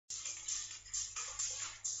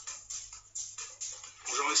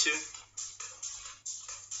monsieur.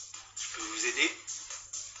 Je peux vous aider?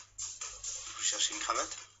 Vous cherchez une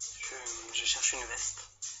cravate? Je cherche une veste.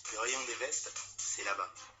 Le rayon des vestes, c'est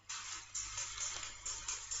là-bas.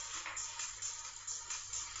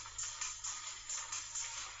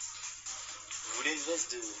 Vous voulez une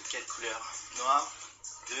veste de quelle couleur? Noir?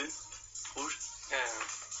 Bleu? Rouge?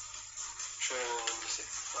 Je ne sais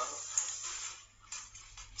pas.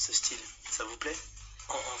 Ce style, ça vous plaît?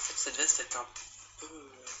 En fait, cette veste est un peu...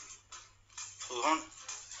 Trop grande?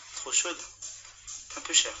 Trop chaude? Un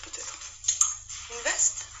peu cher peut-être. Une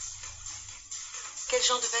veste? Quel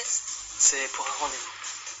genre de veste? C'est pour un rendez-vous.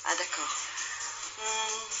 Ah d'accord.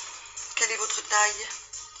 Quelle est votre taille?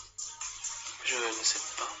 Je ne sais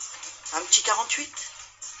pas. Un petit 48?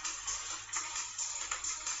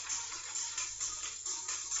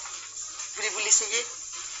 Voulez-vous l'essayer?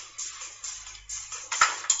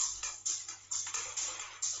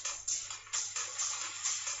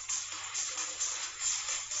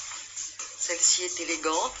 Celle-ci est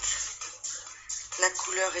élégante. La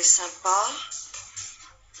couleur est sympa.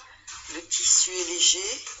 Le tissu est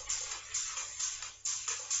léger.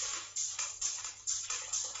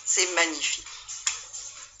 C'est magnifique.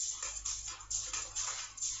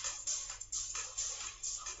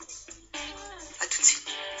 À tout de suite.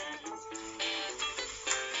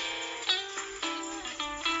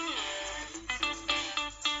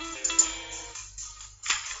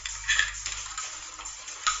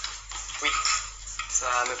 Oui,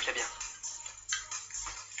 ça me plaît bien.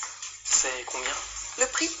 C'est combien? Le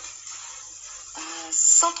prix?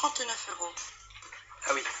 139 €.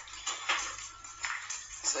 Ah oui.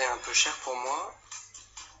 C'est un peu cher pour moi.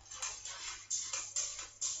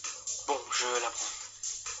 Bon, je la prends.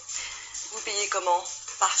 Vous payez comment?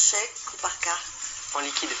 Par chèque ou par carte? En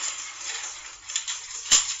liquide.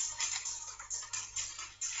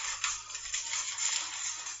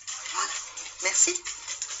 Voilà. Merci.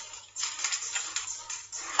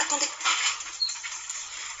 Attendez.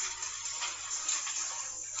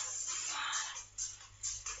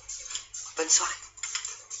 Bonne soirée.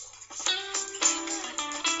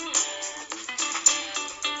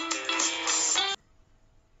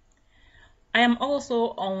 I am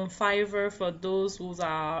also on Fiverr for those who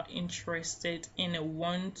are interested in a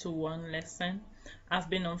one-to-one lesson. I've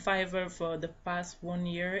been on Fiverr for the past 1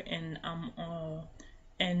 year, and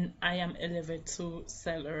I am a level 2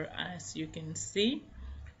 seller, as you can see.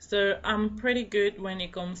 So I'm pretty good when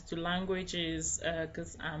it comes to languages,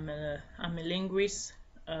 because I'm a linguist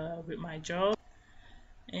with my job.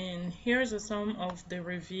 And here's some of the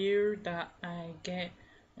review that I get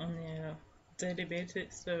on a daily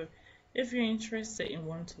basis. So if you're interested in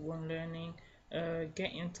one-to-one learning,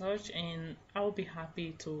 get in touch and I'll be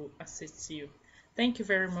happy to assist you. Thank you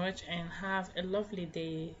very much and have a lovely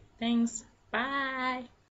day. Thanks. Bye.